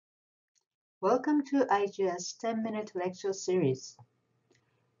Welcome to IGS 10-minute lecture series.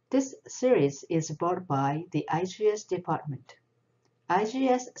 This series is brought by the IGS department.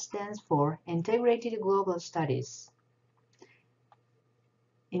 IGS stands for Integrated Global Studies.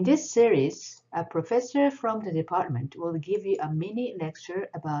 In this series, a professor from the department will give you a mini lecture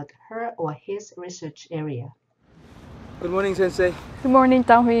about her or his research area. Good morning, Sensei. Good morning,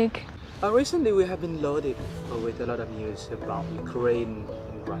 Taohik. Recently, we have been loaded with a lot of news about Ukraine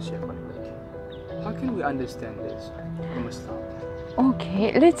and Russia conflict. How can we understand this from the start?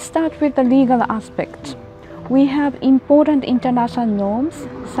 Okay, let's start with the legal aspect. We have important international norms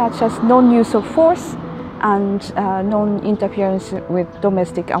such as non-use of force and non-interference with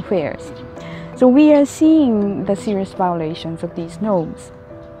domestic affairs. So we are seeing the serious violations of these norms.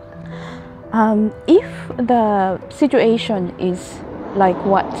 If the situation is like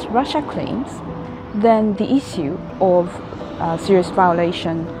what Russia claims, then the issue of serious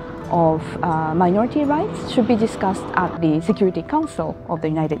violation of minority rights should be discussed at the Security Council of the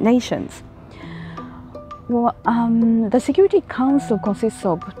United Nations. Well, the Security Council consists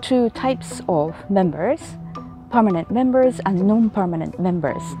of two types of members, permanent members and non-permanent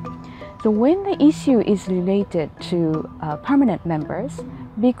members. So when the issue is related to permanent members,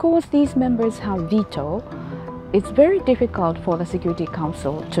 because these members have veto, it's very difficult for the Security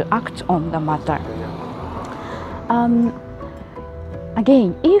Council to act on the matter.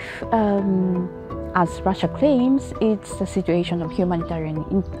 Again, if, as Russia claims, it's a situation of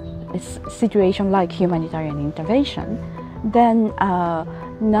situation like humanitarian intervention, then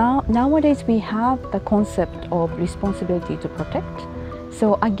nowadays we have the concept of responsibility to protect.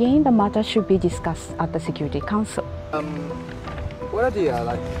 So again, the matter should be discussed at the Security Council. What are the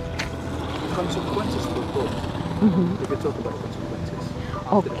consequences for both? If you talk about consequences.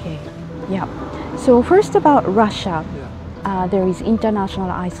 Okay, yeah. So first about Russia. There is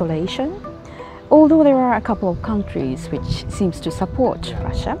international isolation, although there are a couple of countries which seems to support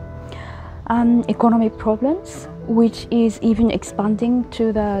Russia. Economic problems, which is even expanding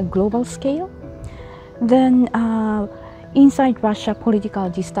to the global scale. Then inside Russia, political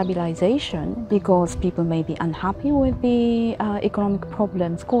destabilization, because people may be unhappy with the economic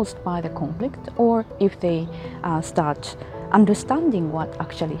problems caused by the conflict, or if they start understanding what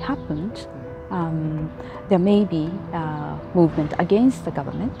actually happened, there may be movement against the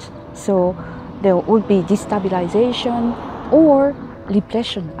government. So there would be destabilization or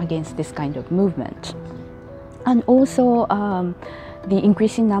repression against this kind of movement. And also the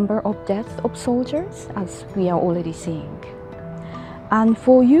increasing number of deaths of soldiers, as we are already seeing. And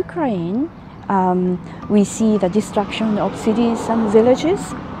for Ukraine, we see the destruction of cities and villages,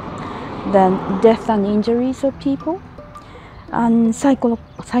 then death and injuries of people, and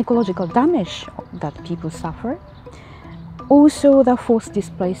psychological damage that people suffer. Also the forced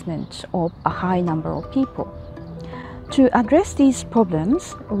displacement of a high number of people. To address these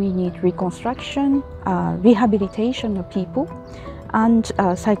problems, we need reconstruction, rehabilitation of people, and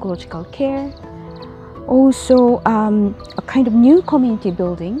psychological care. Also a kind of new community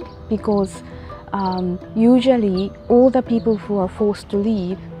building, because usually all the people who are forced to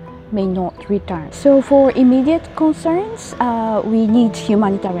leave may not return. So for immediate concerns, we need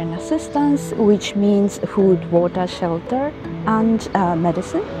humanitarian assistance, which means food, water, shelter, and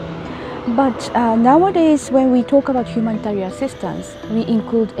medicine. But nowadays, when we talk about humanitarian assistance, we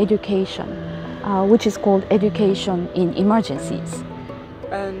include education, which is called education in emergencies.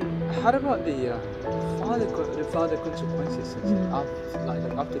 And how about the further consequences?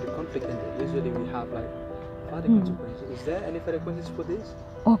 After the conflict ended, usually we have further consequences. Is there any further consequences for this?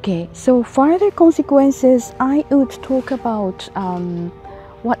 Okay, so further consequences, I would talk about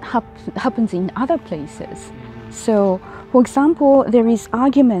what happens in other places. So, for example, there is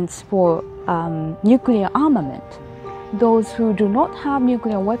arguments for nuclear armament. Those who do not have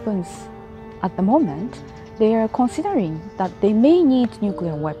nuclear weapons at the moment, they are considering that they may need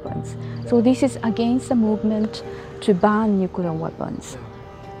nuclear weapons. So this is against the movement to ban nuclear weapons.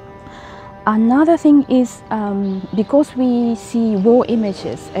 Another thing is, because we see war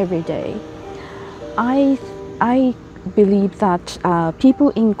images every day, I believe that people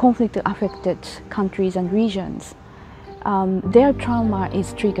in conflict-affected countries and regions, their trauma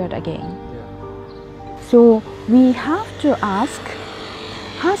is triggered again. So we have to ask,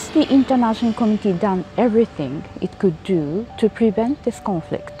 has the international community done everything it could do to prevent this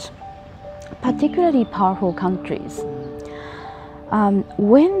conflict, particularly powerful countries?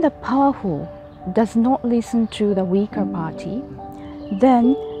 When the powerful does not listen to the weaker party,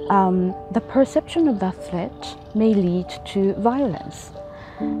 then the perception of the threat may lead to violence.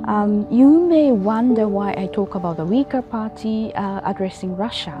 You may wonder why I talk about the weaker party addressing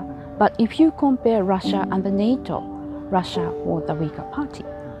Russia, but if you compare Russia and the NATO, Russia was the weaker party.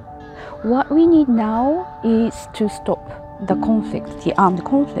 What we need now is to stop the conflict, the armed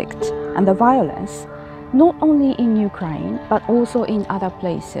conflict and the violence, not only in Ukraine, but also in other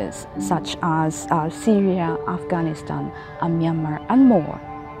places such as Syria, Afghanistan, and Myanmar, and more.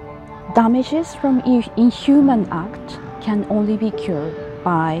 Damages from inhuman act can only be cured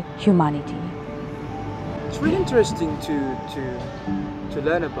by humanity. It's really interesting to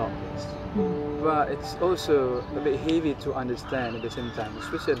learn about this, but it's also a bit heavy to understand at the same time,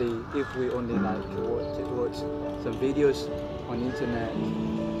 especially if we only like watch some videos on internet.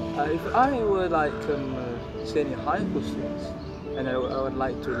 If I were like senior high school students and I would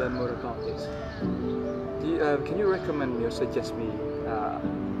like to learn more about this, can you recommend me or suggest me a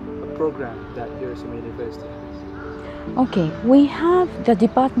program that Hiroshima University has? Okay, we have the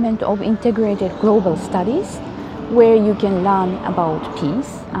Department of Integrated Global Studies, where you can learn about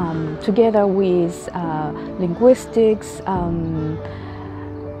peace together with linguistics,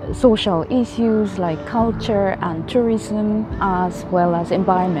 social issues like culture and tourism, as well as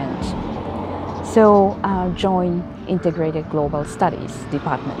environment. So join Integrated Global Studies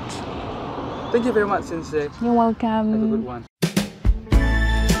Department. Thank you very much, Sensei. You're welcome. Have a good one.